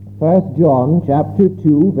1 John chapter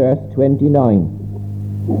 2, verse 29.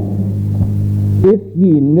 If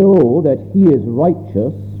ye know that he is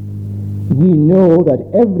righteous, ye know that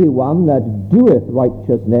everyone that doeth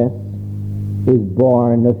righteousness is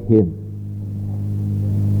born of him.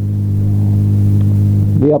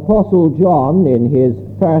 The Apostle John, in his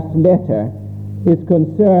first letter, is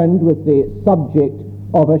concerned with the subject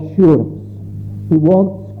of assurance. He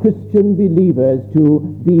wants Christian believers to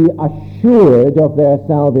be assured of their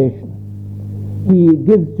salvation. He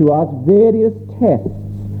gives to us various tests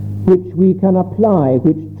which we can apply,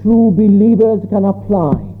 which true believers can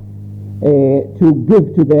apply to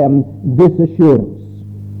give to them this assurance.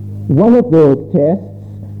 One of those tests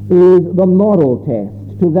is the moral test.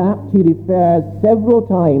 To that he refers several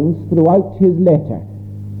times throughout his letter,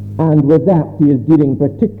 and with that he is dealing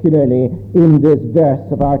particularly in this verse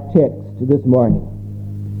of our text this morning.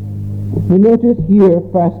 We notice here,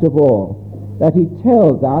 first of all, that he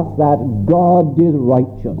tells us that God is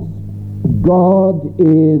righteous. God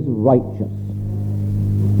is righteous.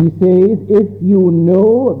 He says, if you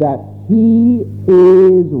know that he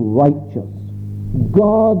is righteous,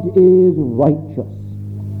 God is righteous.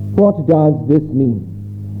 What does this mean?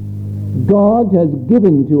 God has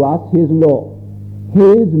given to us his law,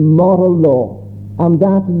 his moral law, and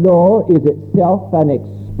that law is itself an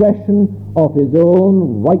expression of his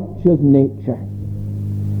own righteous nature.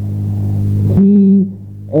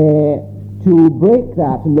 To break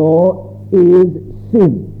that law is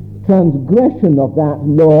sin. Transgression of that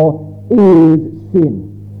law is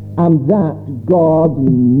sin, and that God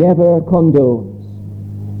never condones.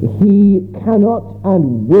 He cannot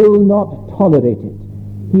and will not tolerate it.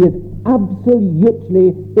 He is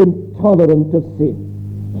absolutely intolerant of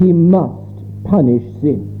sin. He must punish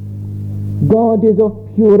sin. God is of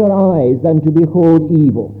purer eyes than to behold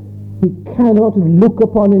evil. He cannot look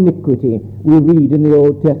upon iniquity, we read in the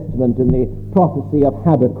Old Testament in the prophecy of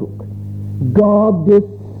Habakkuk. God is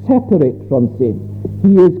separate from sin.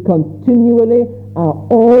 He is continually,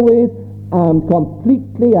 always, and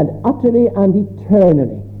completely and utterly and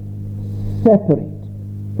eternally separate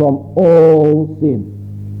from all sin.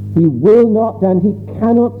 He will not and he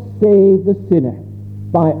cannot save the sinner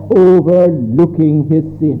by overlooking his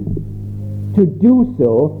sin. To do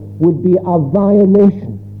so would be a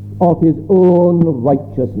violation of his own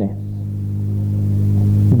righteousness.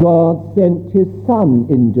 God sent his Son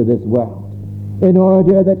into this world in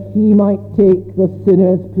order that he might take the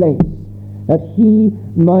sinner's place, that he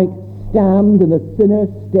might stand in the sinner's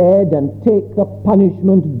stead and take the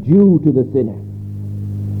punishment due to the sinner.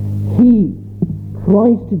 He,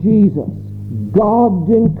 Christ Jesus, God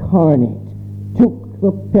incarnate, took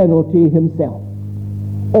the penalty himself.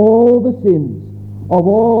 All the sins of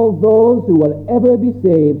all those who will ever be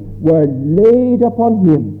saved were laid upon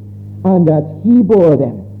him, and as he bore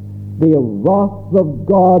them, the wrath of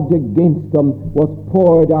God against them was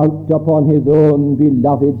poured out upon his own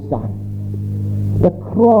beloved Son. The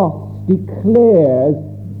cross declares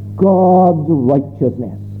God's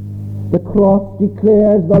righteousness. The cross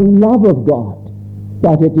declares the love of God,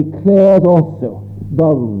 but it declares also the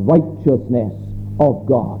righteousness of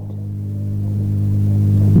God.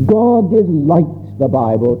 God is light, the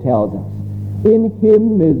Bible tells us. In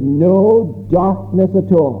him is no darkness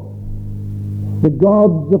at all. The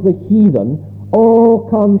gods of the heathen all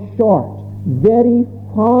come short, very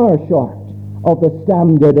far short, of the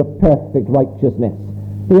standard of perfect righteousness.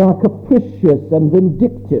 They are capricious and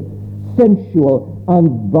vindictive, sensual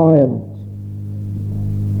and violent.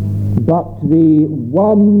 But the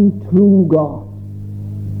one true God,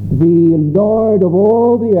 the Lord of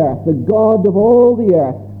all the earth, the God of all the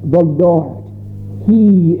earth, the Lord,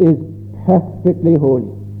 he is perfectly holy.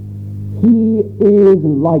 He is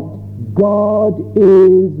light. God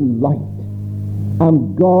is light.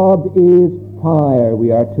 And God is fire,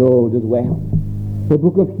 we are told as well. The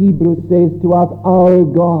book of Hebrews says to us, our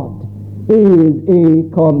God is a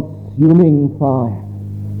consuming fire.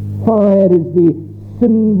 Fire is the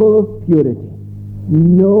symbol of purity.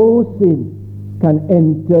 No sin can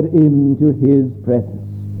enter into his presence.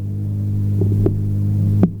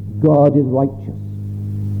 God is righteous.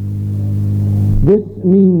 This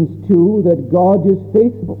means, too, that God is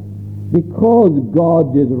faithful. Because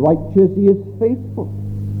God is righteous, he is faithful.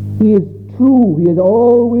 He is true. He is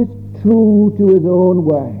always true to his own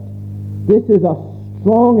word. This is a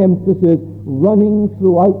strong emphasis running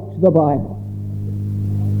throughout the Bible.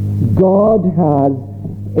 God has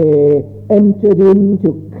entered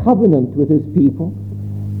into covenant with his people,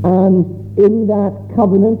 and in that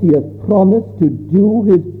covenant he has promised to do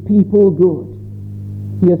his people good.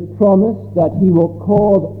 He has promised that he will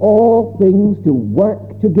cause all things to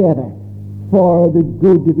work together for the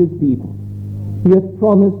good of his people. He has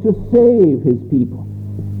promised to save his people.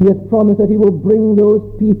 He has promised that he will bring those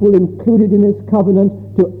people included in his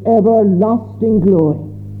covenant to everlasting glory.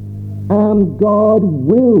 And God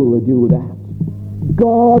will do that.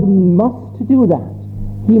 God must do that.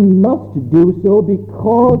 He must do so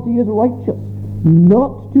because he is righteous.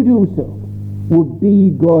 Not to do so would be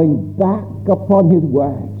going back upon his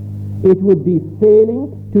word. It would be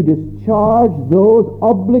failing to discharge those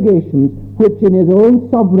obligations which in his own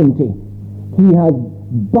sovereignty he has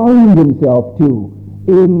bound himself to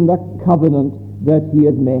in the covenant that he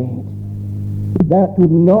has made. That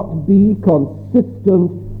would not be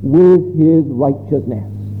consistent with his righteousness.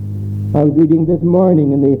 I was reading this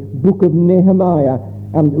morning in the book of Nehemiah,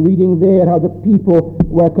 and reading there how the people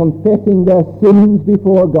were confessing their sins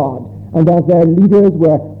before God, and as their leaders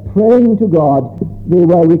were praying to God, they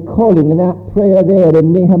were recalling in that prayer there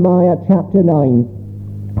in Nehemiah chapter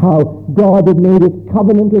 9 how God had made his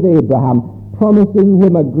covenant with Abraham, promising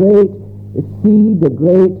him a great seed, a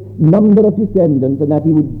great number of descendants, and that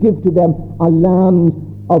he would give to them a land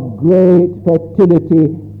of great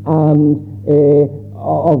fertility and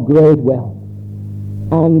of great wealth.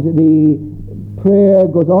 And the prayer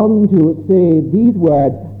goes on to say these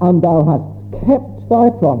words, and thou hast kept thy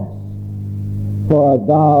promise, for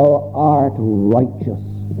thou art righteous.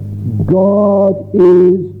 God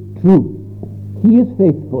is truth. He is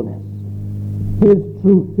faithfulness. His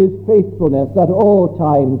truth, his faithfulness at all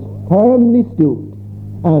times firmly stood,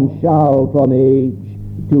 and shall from age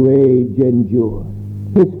to age endure.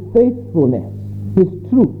 His faithfulness, his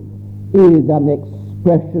truth, is an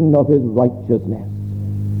expression of his righteousness.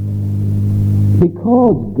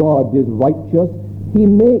 Because God is righteous, he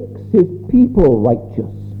makes his people righteous.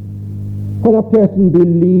 When a person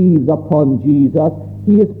believes upon Jesus,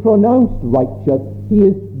 he is pronounced righteous. He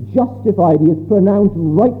is justified. He is pronounced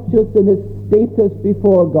righteous in his status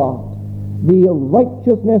before God. The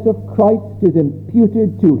righteousness of Christ is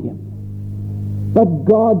imputed to him. But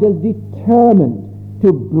God is determined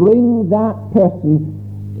to bring that person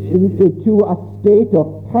to a state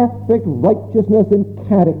of perfect righteousness in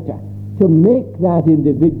character, to make that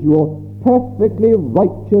individual perfectly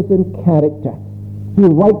righteous in character. He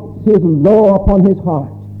writes his law upon his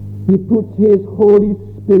heart. He puts his Holy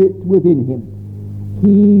Spirit within him.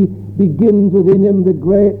 He begins within him the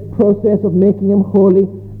great process of making him holy,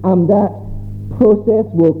 and that process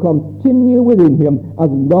will continue within him as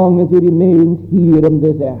long as he remains here on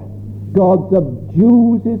this earth. God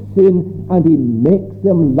subdues his sin and he makes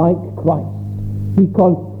him like Christ. He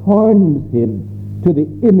conforms him to the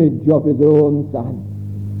image of his own Son.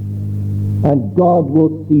 And God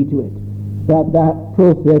will see to it that that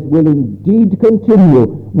process will indeed continue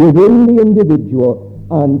within the individual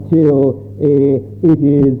until it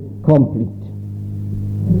is complete.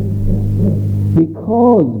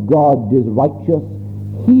 Because God is righteous,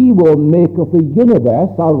 he will make of the universe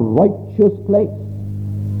a righteous place.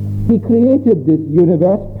 He created this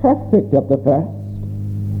universe perfect at the first.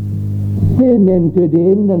 Sin entered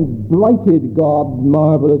in and blighted God's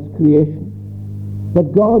marvelous creation.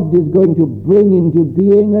 But God is going to bring into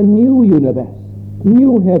being a new universe,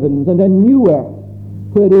 new heavens and a new earth,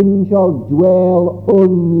 wherein shall dwell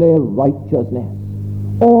only righteousness.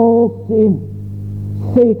 All sin,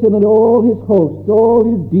 Satan and all his hosts, all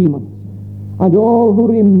his demons, and all who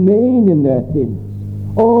remain in their sins,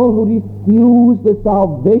 all who refuse the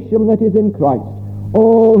salvation that is in Christ,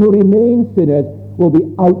 all who remain sinners, will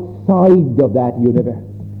be outside of that universe.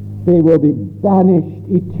 They will be banished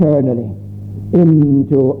eternally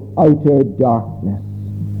into outer darkness.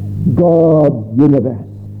 God's universe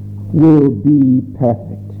will be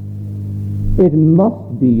perfect. It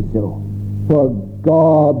must be so, for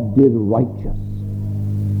God is righteous.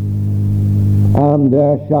 And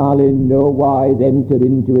there shall in no wise enter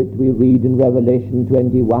into it, we read in Revelation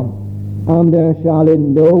 21, and there shall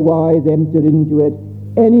in no wise enter into it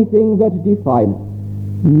anything that defileth,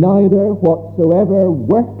 neither whatsoever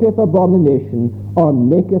worketh abomination or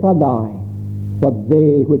maketh a lie, but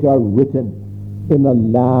they which are written in the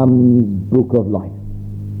Lamb's book of life.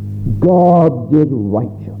 God is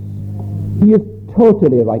righteous. He is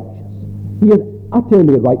totally righteous. He is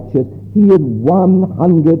utterly righteous. He is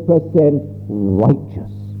 100%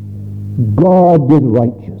 righteous. God is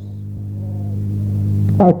righteous.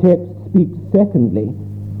 Our text speaks secondly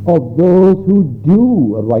of those who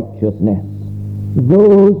do righteousness.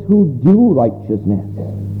 Those who do righteousness.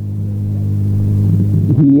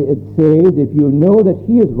 It says, if you know that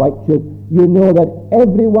he is righteous, you know that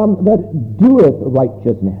everyone that doeth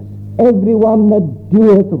righteousness, everyone that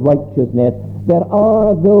doeth righteousness, there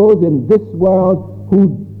are those in this world who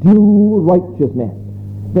do righteousness.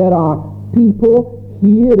 There are people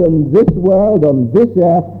here in this world, on this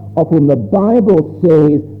earth, of whom the Bible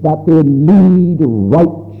says that they lead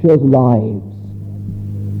righteous lives.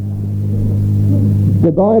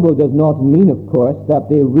 The Bible does not mean, of course, that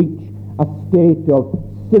they reach a state of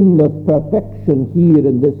sinless perfection here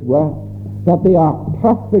in this world, that they are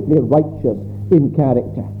perfectly righteous in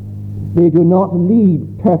character. They do not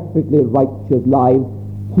lead perfectly righteous lives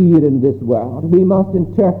here in this world. We must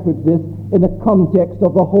interpret this in the context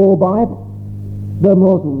of the whole Bible. The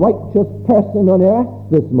most righteous person on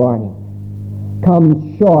earth this morning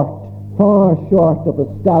comes short, far short of the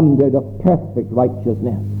standard of perfect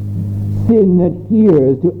righteousness. Sin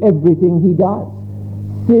adheres to everything he does.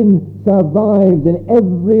 Sin survives in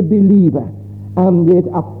every believer, and it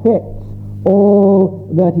affects all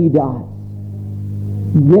that he does.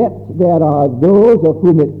 Yet there are those of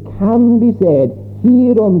whom it can be said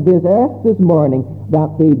here on this earth this morning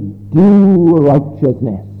that they do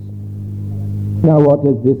righteousness. Now, what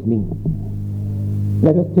does this mean?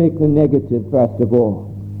 Let us take the negative first of all.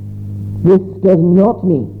 This does not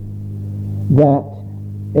mean that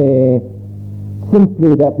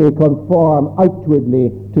simply that they conform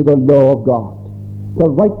outwardly to the law of God. The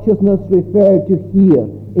righteousness referred to here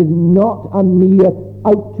is not a mere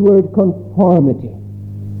outward conformity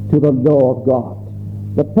to the law of God.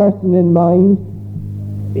 The person in mind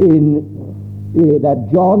that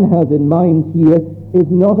John has in mind here is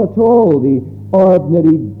not at all the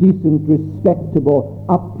ordinary, decent, respectable,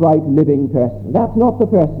 upright living person. That's not the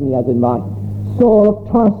person he has in mind. Saul of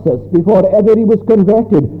Tarsus, before ever he was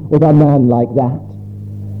converted, was a man like that.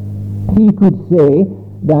 He could say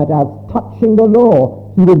that as touching the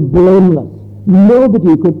law, he was blameless.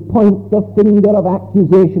 Nobody could point the finger of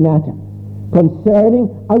accusation at him. Concerning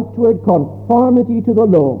outward conformity to the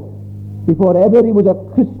law, before ever he was a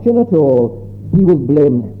Christian at all, he was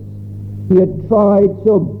blameless. He had tried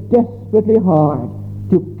so desperately hard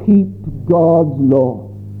to keep God's law.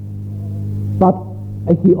 But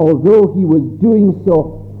although he was doing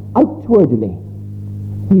so outwardly,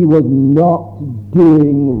 he was not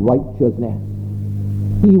doing righteousness.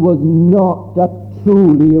 He was not a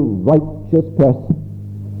truly righteous person.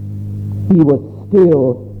 He was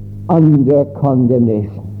still under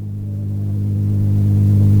condemnation.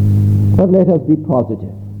 But let us be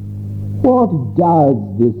positive. What does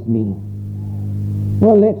this mean?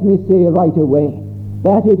 Well, let me say right away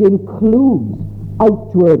that it includes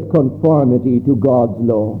outward conformity to God's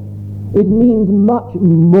law. It means much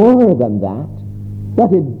more than that,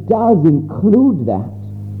 but it does include that.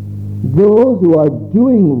 Those who are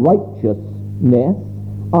doing righteousness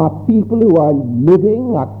are people who are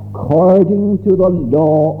living according to the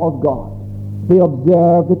law of God. They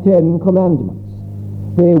observe the 10 Commandments.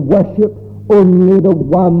 They worship only the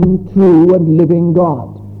one true and living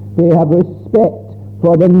God. They have respect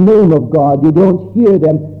for the name of God. You don't hear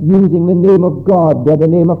them using the name of God or the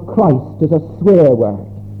name of Christ as a swear word.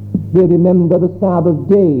 They remember the Sabbath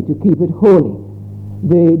day to keep it holy.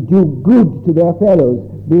 They do good to their fellows.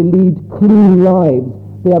 They lead clean lives.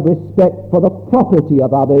 They have respect for the property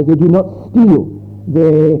of others. They do not steal.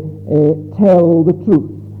 They tell the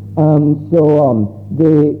truth, and so on.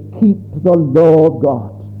 They keep the law of God.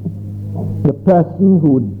 The person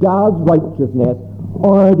who does righteousness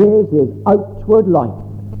orders his outward life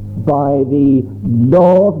by the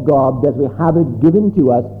law of God as we have it given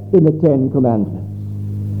to us in the 10 Commandments.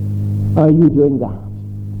 Are you doing that?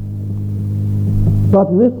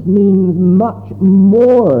 But this means much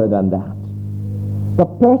more than that. The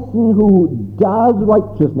person who does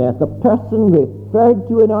righteousness, the person referred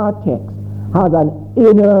to in our text, has an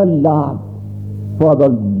inner love for the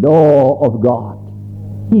law of God.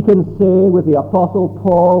 He can say with the Apostle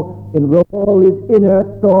Paul, in all his inner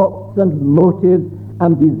thoughts and motives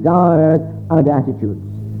and desires and attitudes.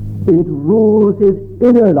 It rules his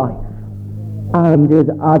inner life and is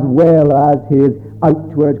as well as his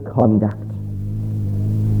outward conduct.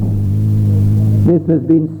 This has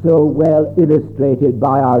been so well illustrated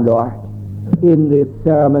by our Lord in the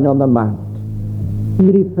Sermon on the Mount. He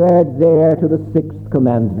referred there to the 6th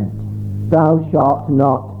commandment, thou shalt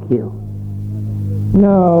not kill.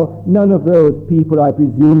 Now, none of those people, I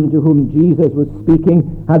presume, to whom Jesus was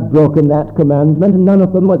speaking had broken that commandment. None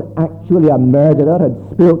of them was actually a murderer, had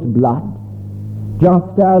spilt blood.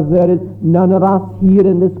 Just as there is none of us here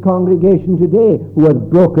in this congregation today who has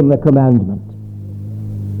broken the commandment.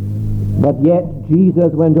 But yet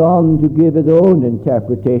Jesus went on to give his own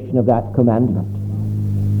interpretation of that commandment.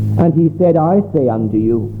 And he said, I say unto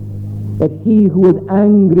you, that he who is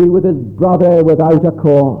angry with his brother without a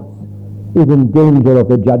cause is in danger of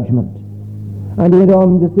the judgment. And he went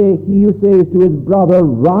on to say, he who says to his brother,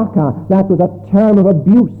 Raka, that was a term of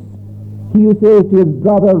abuse. He who says to his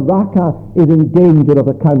brother, Raka, is in danger of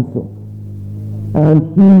the council. And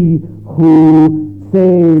he who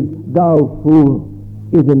says, thou fool,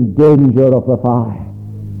 is in danger of the fire.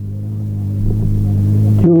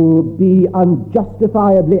 To be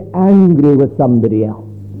unjustifiably angry with somebody else,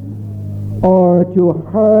 or to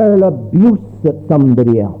hurl abuse at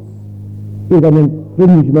somebody else, is an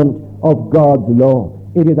infringement of God's law.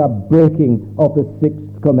 It is a breaking of the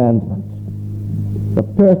sixth commandment. The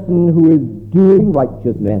person who is doing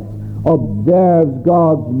righteousness observes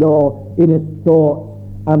God's law in his thoughts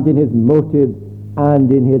and in his motives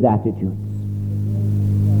and in his attitudes.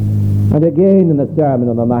 And again in the Sermon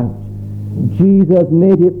on the Mount, Jesus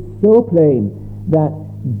made it so plain that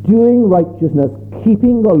doing righteousness,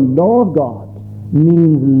 keeping the law of God,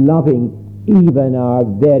 means loving even our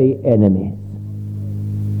very enemies.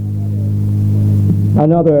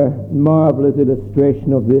 Another marvelous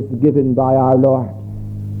illustration of this given by our Lord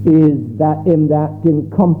is that in that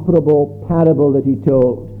incomparable parable that he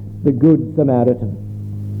told, the Good Samaritan.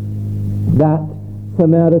 That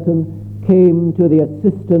Samaritan came to the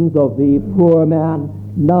assistance of the poor man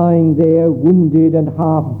lying there wounded and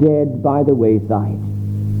half dead by the wayside.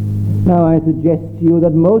 Now I suggest to you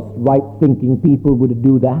that most right-thinking people would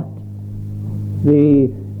do that.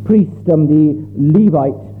 The priest and the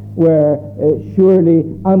Levite were surely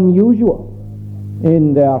unusual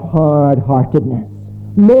in their hard-heartedness.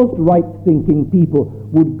 Most right-thinking people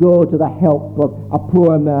would go to the help of a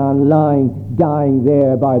poor man dying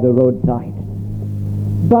there by the roadside.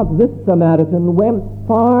 But this Samaritan went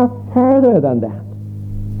far further than that.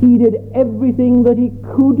 He did everything that he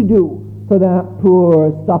could do for that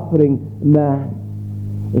poor, suffering man.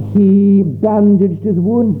 He bandaged his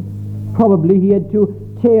wounds. Probably he had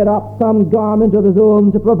to tear up some garment of his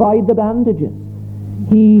own to provide the bandages.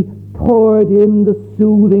 He poured him the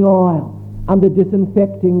soothing oil and the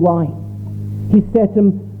disinfecting wine. He set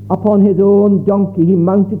him upon his own donkey. He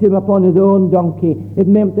mounted him upon his own donkey. It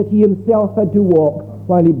meant that he himself had to walk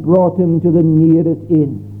while he brought him to the nearest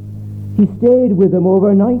inn. He stayed with him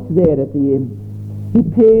overnight there at the inn. He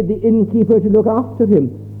paid the innkeeper to look after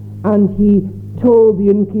him, and he told the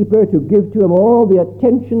innkeeper to give to him all the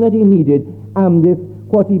attention that he needed, and if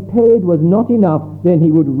what he paid was not enough, then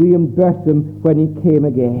he would reimburse him when he came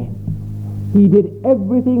again. He did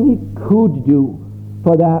everything he could do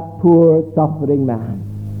for that poor suffering man,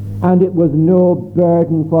 and it was no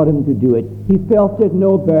burden for him to do it. He felt it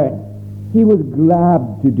no burden. He was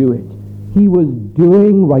glad to do it. He was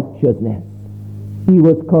doing righteousness. He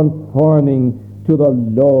was conforming to the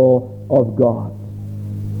law of God.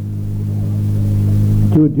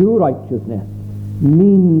 To do righteousness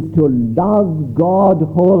means to love God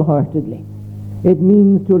wholeheartedly. It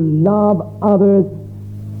means to love others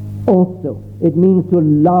also. It means to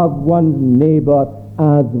love one's neighbor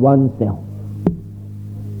as oneself.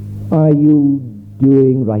 Are you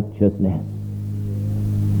doing righteousness?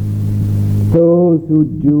 Those who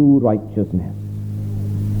do righteousness,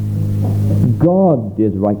 God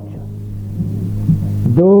is righteous.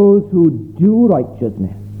 Those who do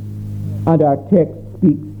righteousness, and our text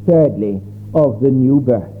speaks thirdly of the new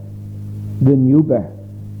birth. The new birth.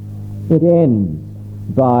 It ends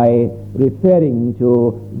by referring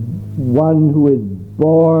to one who is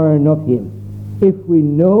born of him. If we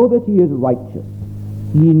know that he is righteous,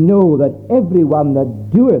 ye know that everyone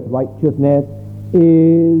that doeth righteousness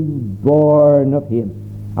is born of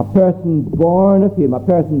him. A person born of him, a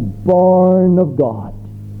person born of God.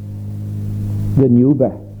 The new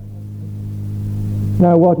birth.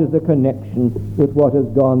 Now what is the connection with what has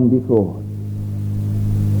gone before?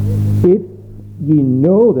 If ye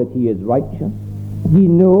know that he is righteous, ye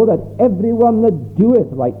know that everyone that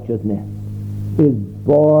doeth righteousness is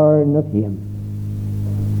born of him.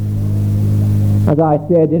 As I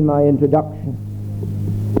said in my introduction,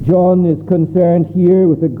 John is concerned here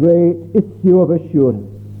with the great issue of assurance.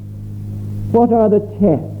 What are the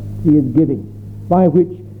tests he is giving by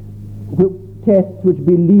which tests which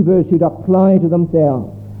believers should apply to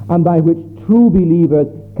themselves and by which true believers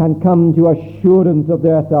can come to assurance of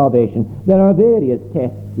their salvation? There are various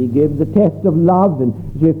tests he gives. The test of love and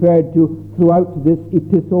is referred to throughout this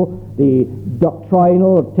epistle. The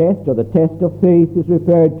doctrinal test or the test of faith is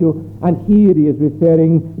referred to, and here he is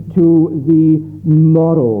referring to the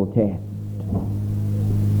moral test.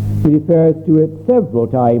 He refers to it several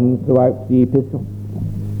times throughout the epistle.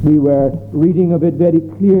 We were reading of it very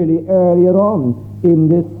clearly earlier on in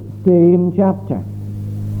this same chapter,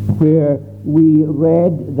 where we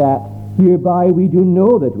read that hereby we do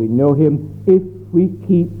know that we know him if we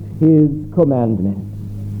keep his commandments.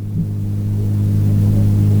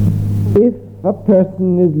 If a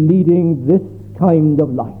person is leading this kind of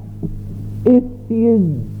life, if he is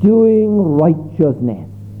doing righteousness,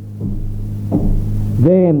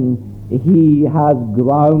 then he has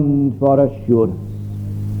ground for assurance.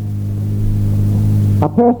 A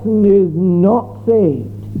person is not saved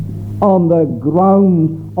on the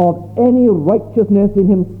ground of any righteousness in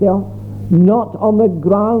himself, not on the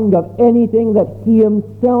ground of anything that he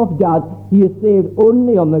himself does. He is saved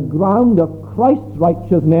only on the ground of Christ's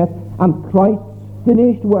righteousness and Christ's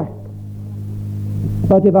finished work.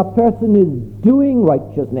 But if a person is doing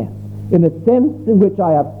righteousness, in the sense in which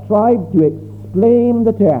I have tried to explain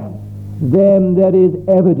the term, then there is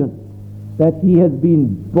evidence that he has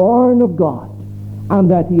been born of God and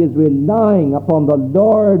that he is relying upon the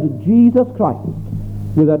Lord Jesus Christ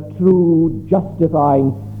with a true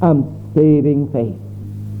justifying and saving faith.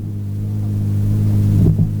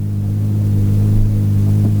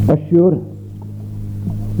 Assurance.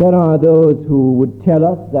 There are those who would tell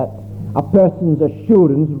us that a person's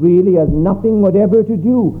assurance really has nothing whatever to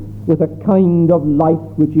do with the kind of life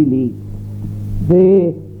which he leads.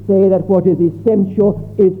 They say that what is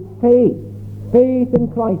essential is faith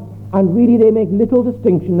in Christ, and really they make little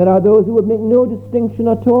distinction. There are those who would make no distinction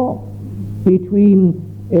at all between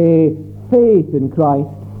faith in Christ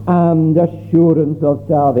and assurance of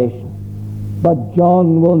salvation. But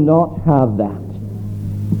John will not have that.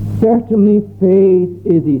 Certainly faith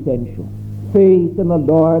is essential. Faith in the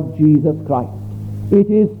Lord Jesus Christ. It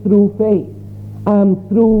is through faith, and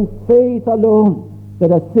through faith alone,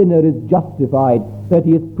 that a sinner is justified, that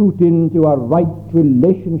he is put into a right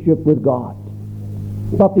relationship with God.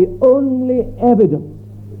 But the only evidence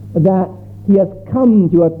that he has come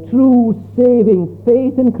to a true saving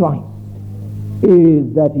faith in Christ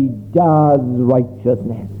is that he does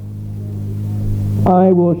righteousness.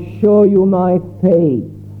 I will show you my faith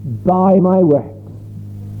by my works,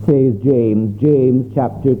 says James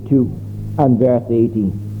chapter 2 and verse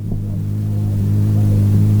 18.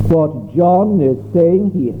 What John is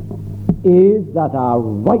saying here is that our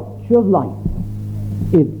righteous life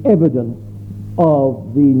is evidence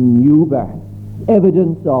of the new birth,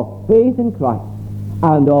 evidence of faith in Christ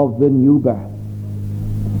and of the new birth.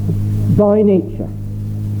 By nature,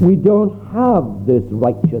 we don't have this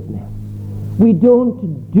righteousness. We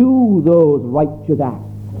don't do those righteous acts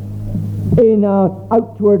in our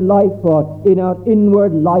outward life or in our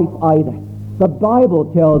inward life either. The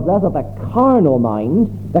Bible tells us that the carnal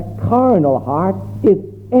mind, the carnal heart, is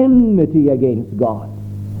enmity against God.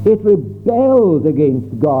 It rebels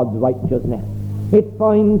against God's righteousness. It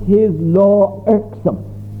finds his law irksome.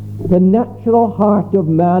 The natural heart of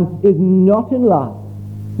man is not in love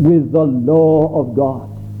with the law of God.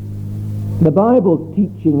 The Bible's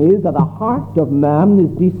teaching is that the heart of man is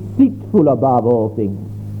deceitful above all things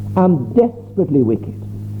and desperately wicked.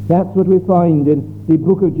 That's what we find in the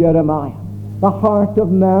book of Jeremiah. The heart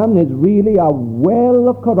of man is really a well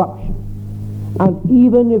of corruption. And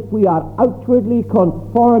even if we are outwardly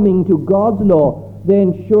conforming to God's law,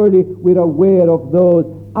 then surely we're aware of those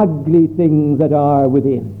ugly things that are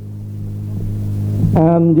within.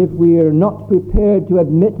 And if we are not prepared to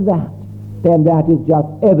admit that, then that is just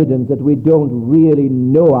evidence that we don't really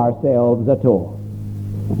know ourselves at all.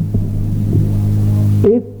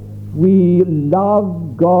 If we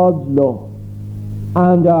love God's law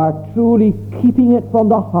and are truly keeping it from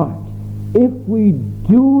the heart, if we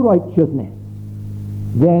do righteousness,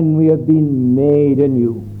 then we have been made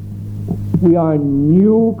anew. We are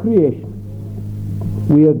new creations.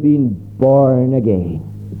 We have been born again.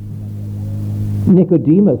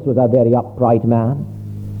 Nicodemus was a very upright man.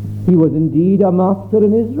 He was indeed a master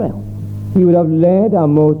in Israel. He would have led a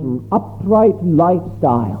most upright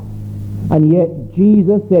lifestyle. And yet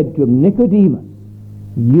Jesus said to him, Nicodemus,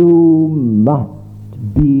 you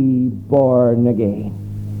must be born again.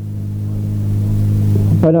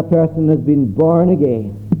 When a person has been born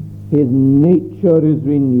again, his nature is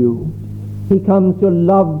renewed. He comes to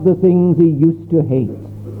love the things he used to hate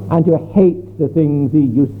and to hate the things he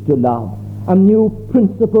used to love. A new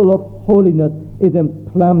principle of holiness is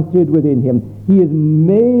implanted within him. He is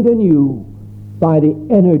made anew by the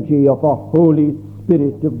energy of the Holy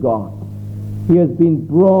Spirit of God. He has been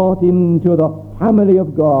brought into the family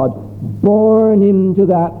of God, born into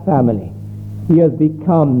that family. He has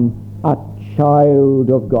become a child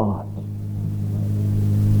of God.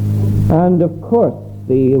 And of course,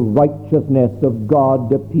 the righteousness of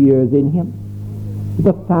God appears in him.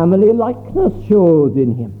 The family likeness shows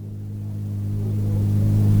in him.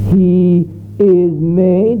 He is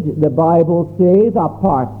made, the Bible says, a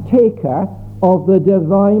partaker of the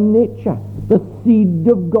divine nature. The seed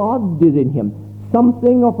of God is in him.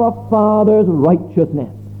 Something of a Father's righteousness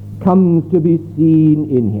comes to be seen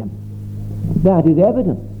in him. That is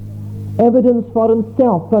evidence. evidence for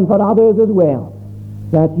himself and for others as well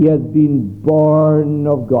that he has been born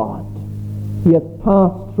of God. He has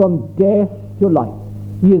passed from death to life.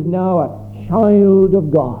 He is now a child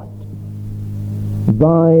of God.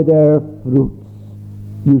 By their fruits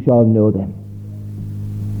you shall know them.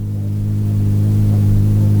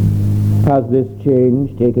 Has this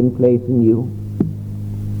change taken place in you?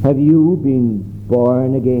 Have you been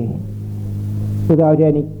born again? Without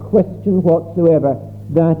any question whatsoever,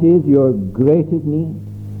 that is your greatest need.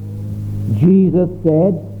 Jesus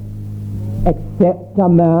said, except a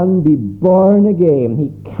man be born again,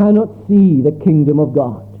 he cannot see the kingdom of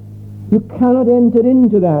God. You cannot enter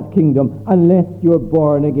into that kingdom unless you're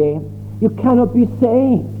born again. You cannot be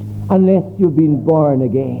saved unless you've been born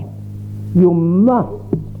again. You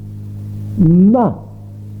must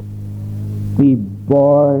be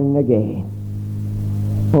born again.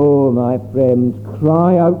 Oh, my friends,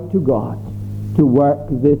 cry out to God to work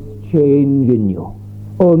this change in you.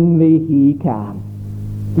 Only he can.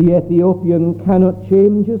 The Ethiopian cannot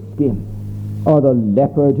change his skin, or the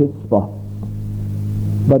leopard his spots.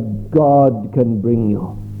 But God can bring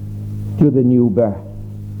you to the new birth.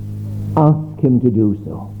 Ask him to do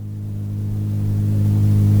so.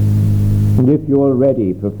 And if you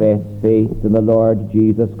already profess faith in the Lord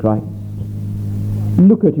Jesus Christ,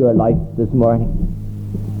 look at your life this morning.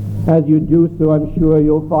 As you do so, I'm sure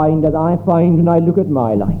you'll find, as I find when I look at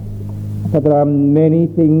my life, that there are many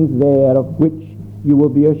things there of which you will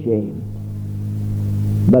be ashamed.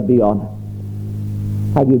 But be honest.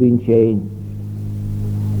 Have you been changed?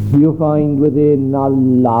 Do you find within a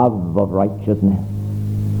love of righteousness?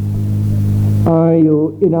 Are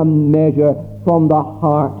you in a measure from the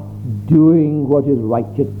heart doing what is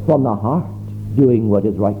righteous? From the heart doing what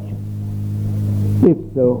is righteous? If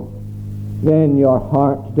so, then your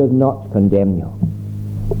heart does not condemn you.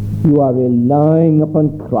 You are relying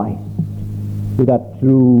upon Christ with a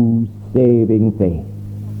true saving faith.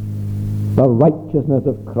 The righteousness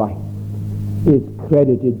of Christ is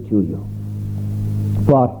credited to you.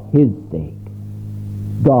 For his sake,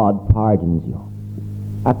 God pardons you,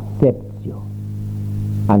 accepts you,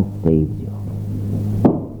 and saves you.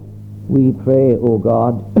 We pray, O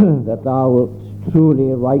God, that thou wilt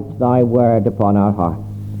truly write thy word upon our hearts.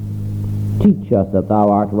 Teach us that thou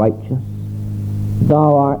art righteous.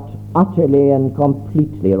 Thou art utterly and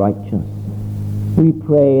completely righteous. We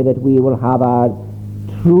pray that we will have a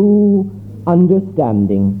true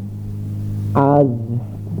understanding, as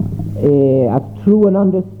true an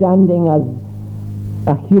understanding as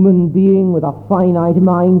a human being with a finite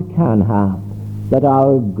mind can have, that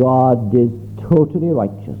our God is totally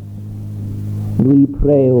righteous. We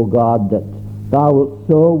pray, O God, that thou wilt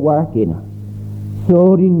so work in us,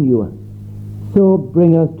 so renew us, so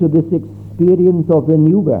bring us to this experience of the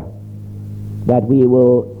new birth, that we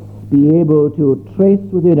will be able to trace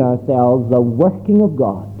within ourselves the working of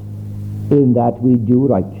God in that we do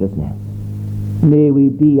righteousness. May we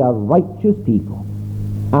be a righteous people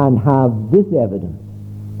and have this evidence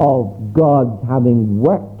of God's having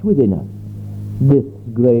worked within us this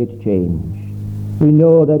great change. We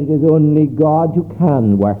know that it is only God who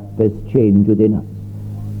can work this change within us.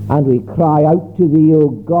 And we cry out to thee, O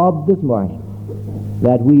God, this morning,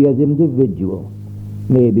 that we as individuals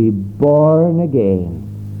may be born again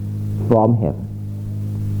from heaven.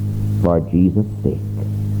 For Jesus' sake.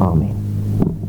 Amen.